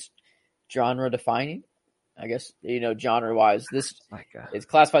 is this genre defining? I guess, genre wise, this it's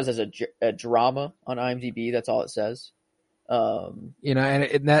classified as a drama on IMDb. That's all it says. And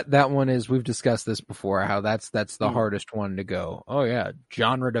that one is, we've discussed this before, how that's the hardest one to go. Oh yeah,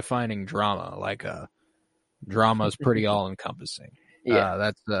 genre defining drama, like drama is pretty all encompassing. Yeah,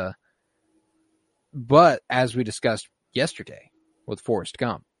 that's but as we discussed yesterday with Forrest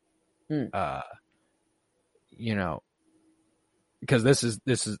Gump, because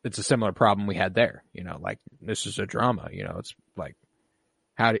it's a similar problem we had there. Like, this is a drama. It's like,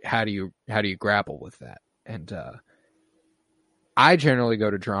 how do you grapple with that? And I generally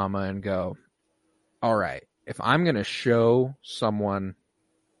go to drama and go, all right, if I'm going to show someone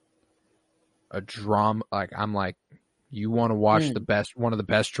a drama, like, I'm like, you want to watch one of the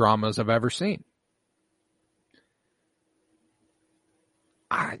best dramas I've ever seen.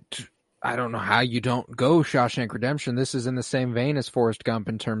 I don't know how you don't go Shawshank Redemption. This is in the same vein as Forrest Gump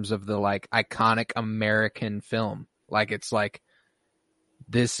in terms of the, like, iconic American film. Like, it's like,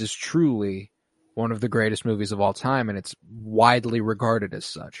 this is truly one of the greatest movies of all time, and it's widely regarded as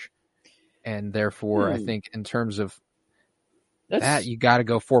such. And therefore, I think in terms of that, you got to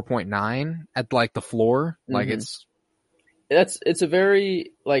go 4.9 at, like, the floor. Like, it's a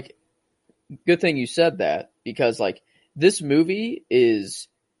very, like, good thing you said that, because, like, this movie is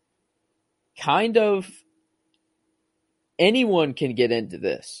kind of, anyone can get into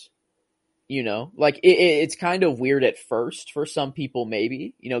this, like, it's kind of weird at first for some people,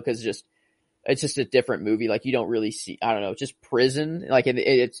 maybe, because it's just a different movie. Like, you don't really see, I don't know, just prison. Like,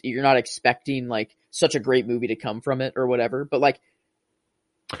 you're not expecting, like, such a great movie to come from it or whatever. But, like,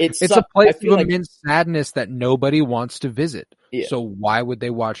 it's a place of immense sadness that nobody wants to visit. Yeah. So why would they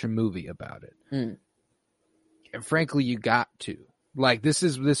watch a movie about it? And frankly, you got to. Like, this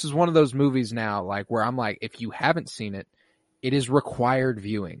is one of those movies now, like, where I'm like, if you haven't seen it, it is required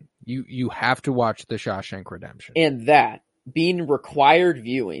viewing. You have to watch The Shawshank Redemption. And that being required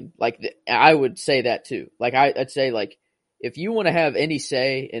viewing, like, I would say that too. Like, I'd say, like, if you want to have any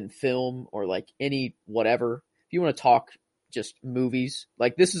say in film or, like, any whatever, if you want to talk just movies,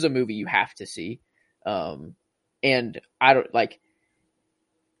 like, this is a movie you have to see. And I don't, like,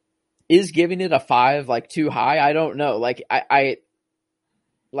 is giving it a 5, like, too high? I don't know. Like, I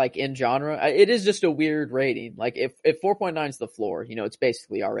like, in genre, it is just a weird rating. Like, if 4.9 is the floor, it's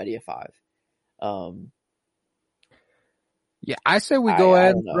basically already a 5. Yeah, I say we go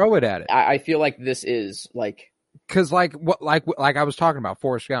ahead and throw it at it. I feel like this is, like, because, like, I was talking about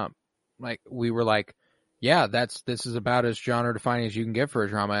Forrest Gump, like, we were like, yeah, this is about as genre defining as you can get for a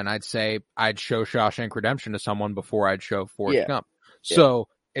drama, and I'd say I'd show Shawshank Redemption to someone before I'd show Forrest Gump. So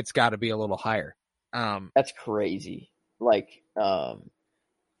it's got to be a little higher. That's crazy. Like, wow.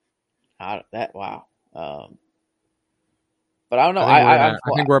 But I don't know. I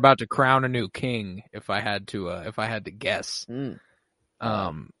think we're about to crown a new king. If I had to guess.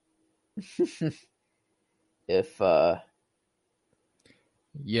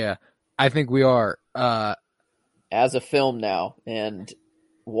 Yeah, I think we are. As a film now, and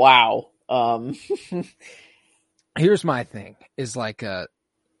wow. Here's my thing: is like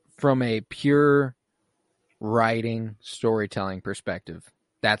from a pure writing, storytelling perspective,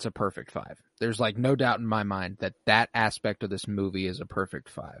 that's a perfect 5. There's, like, no doubt in my mind that aspect of this movie is a perfect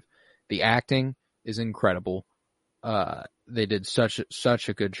 5. The acting is incredible. They did such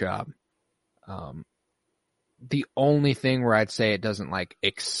a good job. The only thing where I'd say it doesn't, like,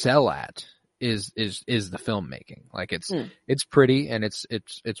 excel at is the filmmaking. Like, it's pretty and it's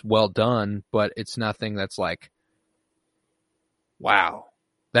well done, but it's nothing that's like, wow.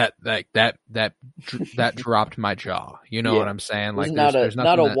 That dropped my jaw. You know what I'm saying? Like, there's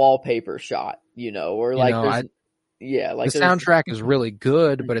not a wallpaper shot, or, like, the soundtrack is really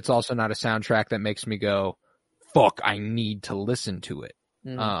good, but it's also not a soundtrack that makes me go, fuck, I need to listen to it.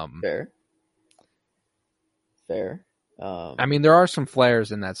 Fair. I mean, there are some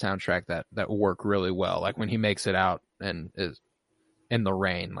flares in that soundtrack that work really well. Like, when he makes it out and is in the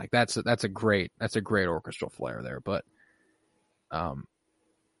rain, like, that's a great orchestral flare there. But,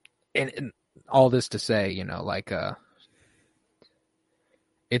 and all this to say, like,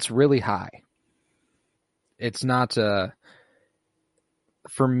 it's really high. It's not,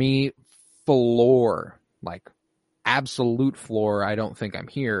 for me, floor, like, absolute floor, I don't think I'm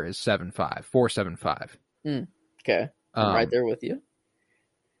here, is 4.75. Okay. I'm right there with you.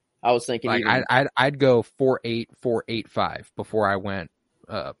 I was thinking, like, I'd go 4.8, 4.85 before I went,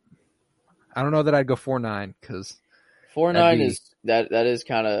 I don't know that I'd go 4.9, because 4.9 is, that is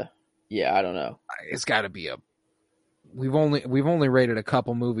kind of, yeah, I don't know. It's got to be we've only rated a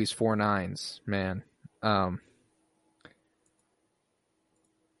couple movies 4.9s, man.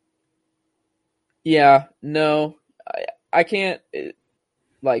 Yeah, no, I can't.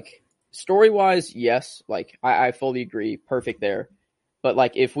 Like story wise, yes, like I fully agree, perfect there. But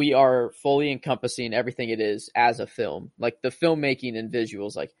like if we are fully encompassing everything it is as a film, like the filmmaking and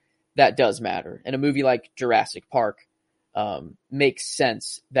visuals, like that does matter. And a movie like Jurassic Park makes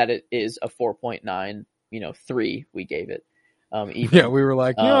sense that it is a 4.9, 3 we gave it. Even yeah, we were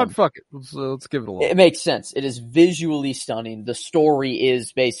like, you know what, fuck it, let's give it a look. It makes sense. It is visually stunning. The story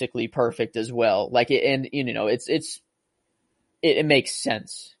is basically perfect as well. Like it, and it makes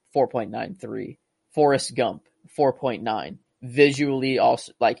sense. 4.93. Forrest Gump 4.9. Visually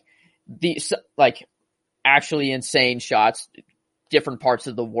also like actually insane shots, different parts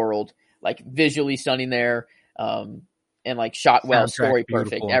of the world, like visually stunning there, and like shot well, story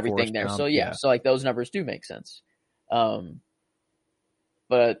perfect, everything there. So yeah, so like those numbers do make sense.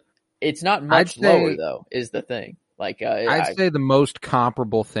 But it's not much lower though, is the thing. Like I'd say the most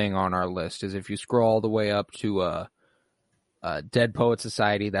comparable thing on our list is if you scroll all the way up to Dead Poet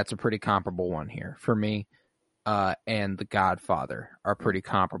Society. That's a pretty comparable one here for me. And The Godfather are pretty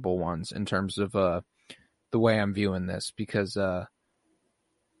comparable ones in terms of the way I'm viewing this, because when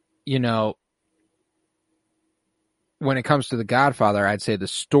it comes to The Godfather, I'd say the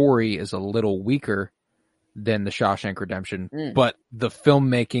story is a little weaker than The Shawshank Redemption, but the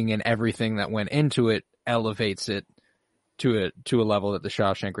filmmaking and everything that went into it elevates it to a level that The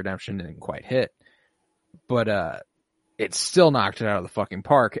Shawshank Redemption didn't quite hit. But it still knocked it out of the fucking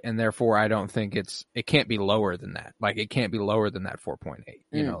park, and therefore I don't think it can't be lower than that. Like it can't be lower than that 4.8.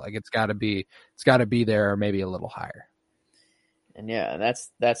 Like it's got to be there or maybe a little higher. And yeah,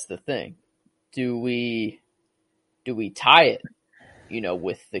 that's the thing. Do we tie it,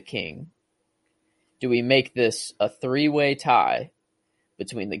 with The King? Do we make this a 3-way tie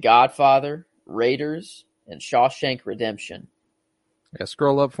between The Godfather, Raiders, and Shawshank Redemption? Yeah,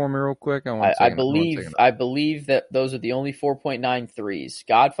 scroll up for me real quick. I believe that those are the only 4.93s.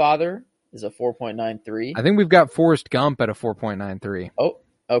 Godfather is a 4.93. I think we've got Forrest Gump at a 4.93. Oh,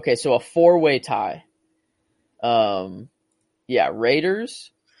 okay, so a 4-way tie. Yeah,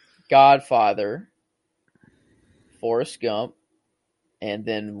 Raiders, Godfather, Forrest Gump, and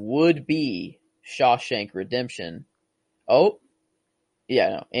then would be Shawshank Redemption. Oh, yeah,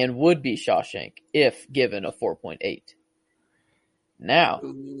 no, and would be Shawshank if given a 4.8. Now,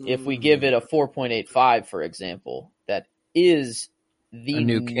 if we give it a 4.85, for example, that is the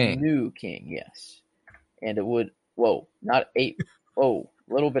new king, yes. And it would, not 8, a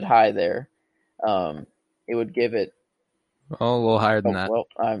little bit high there. It would give it, a little higher than that. Well,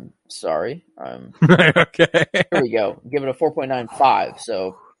 I'm sorry. Okay. Here we go. Give it a 4.95.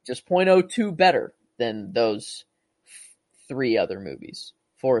 So just 0.02 better than those 3 other movies.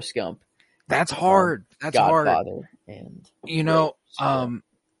 Forrest Gump. That's hard. That's Godfather, hard. And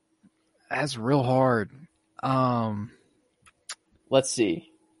that's real hard. Let's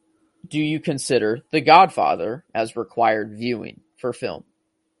see. Do you consider The Godfather as required viewing for film?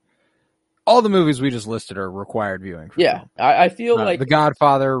 All the movies we just listed are required viewing for film. I feel like The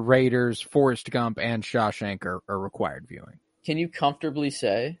Godfather, Raiders, Forrest Gump, and Shawshank are required viewing. Can you comfortably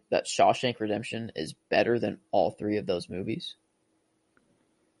say that Shawshank Redemption is better than all 3 of those movies?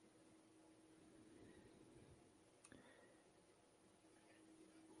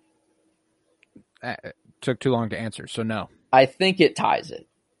 It took too long to answer, so no. I think it ties it.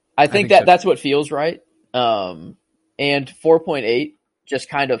 I think that's what feels right. And 4.8 just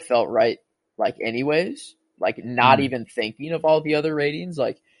kind of felt right, like anyways. Like not even thinking of all the other ratings.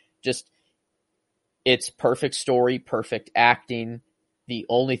 Like just it's perfect story, perfect acting. The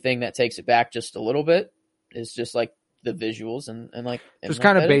only thing that takes it back just a little bit is just like the visuals and like just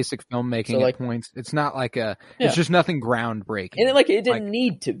kind of basic filmmaking at points. It's not like it's just nothing groundbreaking. And it didn't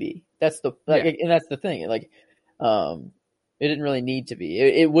need to be. That's the and that's the thing. Like it didn't really need to be.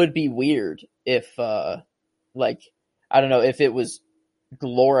 It would be weird if like I don't know, if it was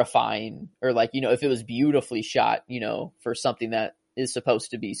glorifying or like, if it was beautifully shot, for something that is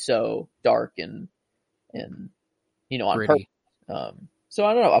supposed to be so dark and on purpose. So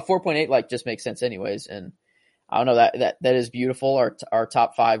I don't know, a 4.8 like just makes sense anyways. And I don't know, that is beautiful. Our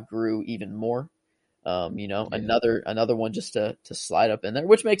top 5 grew even more. Another one just to slide up in there,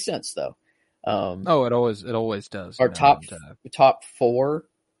 which makes sense though. It always does. Our top 4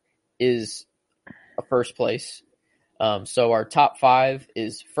 is a first place. So our top 5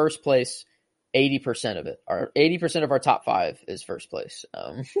 is first place. 80% of it, 80% of our top 5 is first place.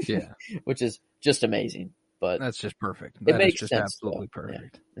 Which is just amazing. But that's just perfect. It makes sense. Absolutely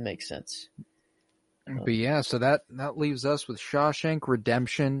perfect. Yeah, it makes sense. But yeah, so that leaves us with Shawshank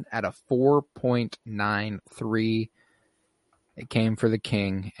Redemption at a 4.93. It came for The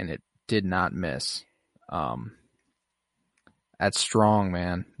King, and it did not miss. That's strong,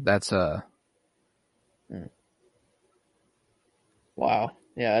 man. That's wow.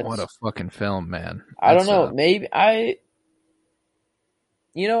 Yeah, what a fucking film, man. I don't know. Maybe I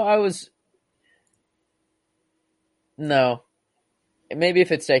was no. Maybe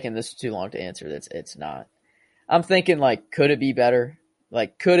if it's taken this too long to answer, it's not. I'm thinking like, could it be better?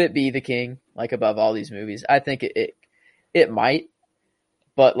 Like, could it be The King? Like above all these movies? I think it might.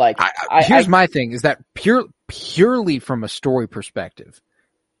 But like, here's my thing: is that purely from a story perspective,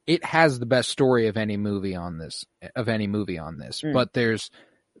 it has the best story of any movie on this. But there's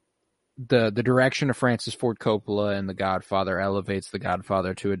the direction of Francis Ford Coppola and The Godfather elevates The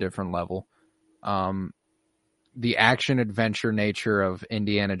Godfather to a different level. The action adventure nature of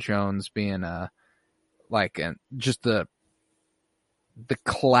Indiana Jones being just the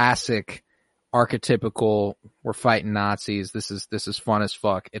classic archetypical, we're fighting Nazis. This is fun as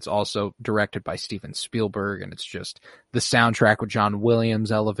fuck. It's also directed by Steven Spielberg, and it's just the soundtrack with John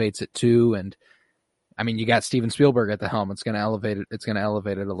Williams elevates it too. And I mean, you got Steven Spielberg at the helm. It's going to elevate it. It's going to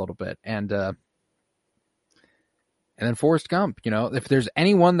elevate it a little bit. And then Forrest Gump, if there's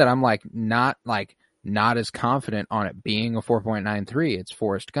anyone that I'm not as confident on it being a 4.93, it's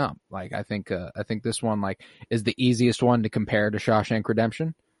Forrest Gump. Like, I think this one is the easiest one to compare to Shawshank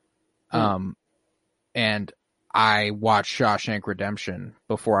Redemption. And I watched Shawshank Redemption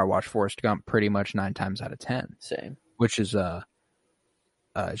before I watched Forrest Gump pretty much 9 times out of 10. Same. Which is,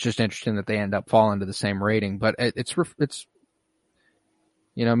 it's just interesting that they end up falling to the same rating, but it's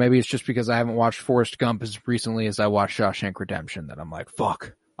maybe it's just because I haven't watched Forrest Gump as recently as I watched Shawshank Redemption that I'm like,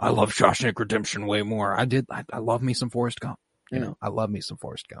 fuck, I love Shawshank Redemption way more. I love me some Forrest Gump. I love me some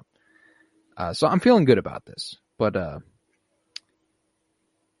Forrest Gump. So I'm feeling good about this, but,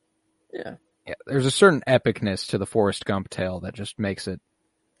 yeah, there's a certain epicness to the Forrest Gump tale that just makes it.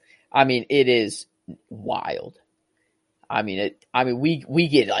 I mean, it is wild. I mean, we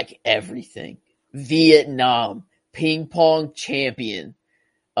get like everything. Vietnam, ping pong champion.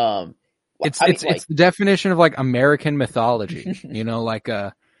 It's the definition of like American mythology.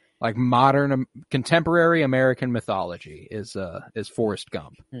 Like modern contemporary American mythology is Forrest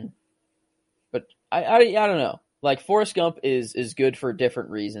Gump. But I don't know. Like, Forrest Gump is good for different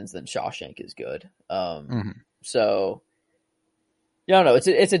reasons than Shawshank is good. So, I don't know.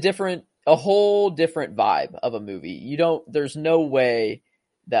 It's a whole different vibe of a movie. There's no way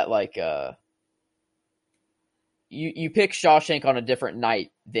that like, you pick Shawshank on a different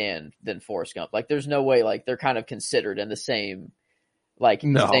night than Forrest Gump. Like, there's no way, like, they're kind of considered in the same,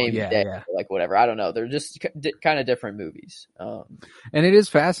 day, like whatever. I don't know. They're just kind of different movies. And it is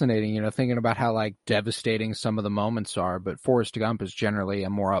fascinating, thinking about how like devastating some of the moments are, but Forrest Gump is generally a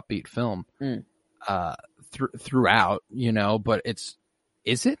more upbeat film, throughout, but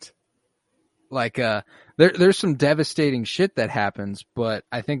is it? Like, there's some devastating shit that happens, but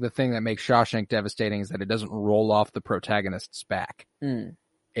I think the thing that makes Shawshank devastating is that it doesn't roll off the protagonist's back.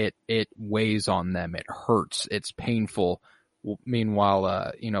 It weighs on them. It hurts. It's painful.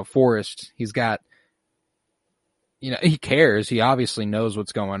 Meanwhile, Forrest, he's got, he cares. He obviously knows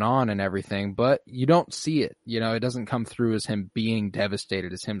what's going on and everything, but you don't see it. It doesn't come through as him being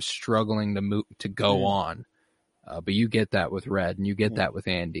devastated, as him struggling to go on. But you get that with Red, and you get that with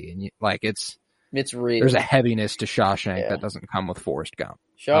Andy, and it's real. There's a heaviness to Shawshank that doesn't come with Forrest Gump.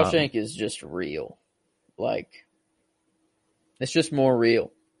 Shawshank is just real. Like, it's just more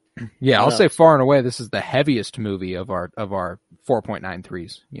real. Yeah, I'll say far and away this is the heaviest movie of our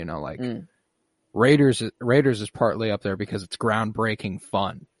 4.93s. Raiders is partly up there because it's groundbreaking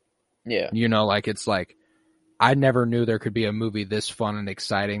fun. Yeah. It's like I never knew there could be a movie this fun and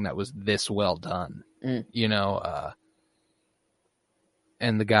exciting that was this well done. And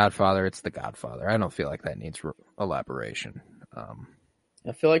The Godfather, it's The Godfather. I don't feel like that needs elaboration.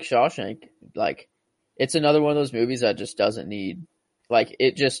 I feel like Shawshank, like, it's another one of those movies that just doesn't need, like,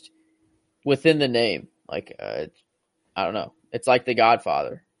 it just, within the name, like, I don't know. It's like The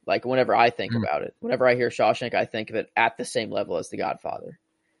Godfather. Like, whenever I think about it, whenever I hear Shawshank, I think of it at the same level as The Godfather.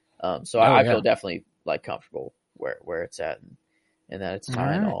 So I feel definitely, like, comfortable where it's at and that it's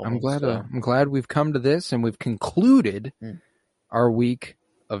tying all. I'm glad we've come to this and we've concluded our week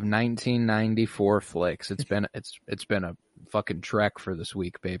of 1994 flicks. It's been a fucking trek for this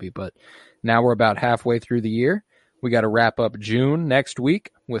week, baby. But now we're about halfway through the year. We got to wrap up June next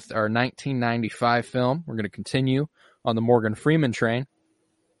week with our 1995 film. We're going to continue on the Morgan Freeman train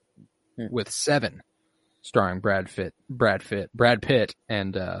with Seven, starring Brad Pitt,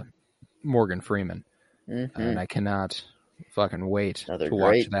 and Morgan Freeman. And I cannot fucking wait to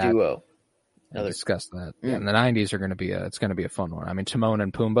watch that. Duo. Discuss that. Yeah, and the 90s are going to be it's going to be a fun one. I mean, Timon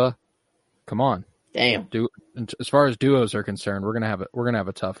and Pumbaa, Come on. Damn. As far as duos are concerned, we're gonna have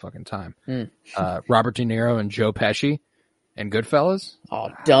a tough fucking time. Robert De Niro and Joe Pesci and Goodfellas. Oh,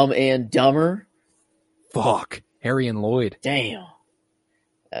 Dumb and Dumber. Fuck. Harry and Lloyd. Damn.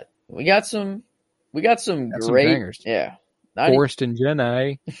 We got some great bangers. Yeah. Forrest and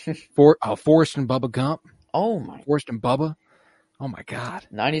Jenny. Forrest and Bubba Gump. Oh my. Forrest and Bubba. Oh my God.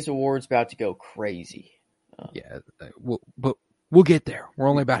 90s awards about to go crazy. Yeah, but we'll get there. We're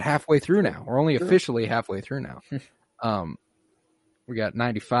only about halfway through now. We're only officially halfway through now. We got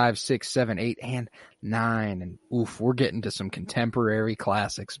 95, 6, 7, 8, and 9. And we're getting to some contemporary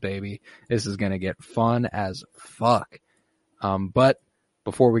classics, baby. This is going to get fun as fuck. But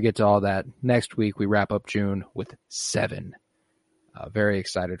before we get to all that, next week we wrap up June with 7. Very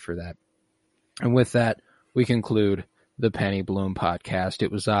excited for that. And with that, we conclude the Penny Bloom podcast.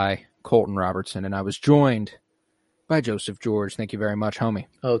 It was I, Colton Robertson, and I was joined by Joseph George. Thank you very much, homie.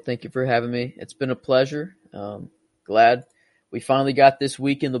 Oh, thank you for having me. It's been a pleasure. Glad we finally got this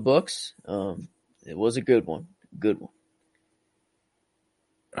week in the books. It was a good one. Good one.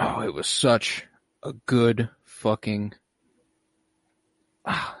 Oh, it was such a good fucking...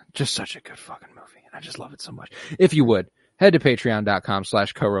 just such a good fucking movie. I just love it so much. If you would, head to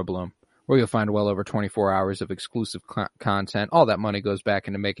patreon.com/CoroBloom, where you'll find well over 24 hours of exclusive content. All that money goes back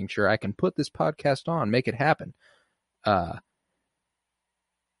into making sure I can put this podcast on, make it happen.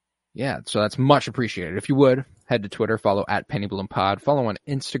 Yeah, so that's much appreciated. If you would, head to Twitter, follow @PennyBloomPod, follow on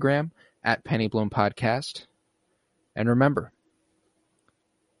Instagram @PennyBloomPodcast. And remember,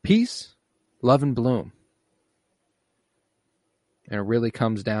 peace, love, and bloom. And it really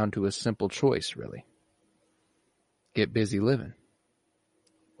comes down to a simple choice, really. Get busy living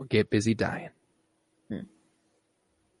or get busy dying.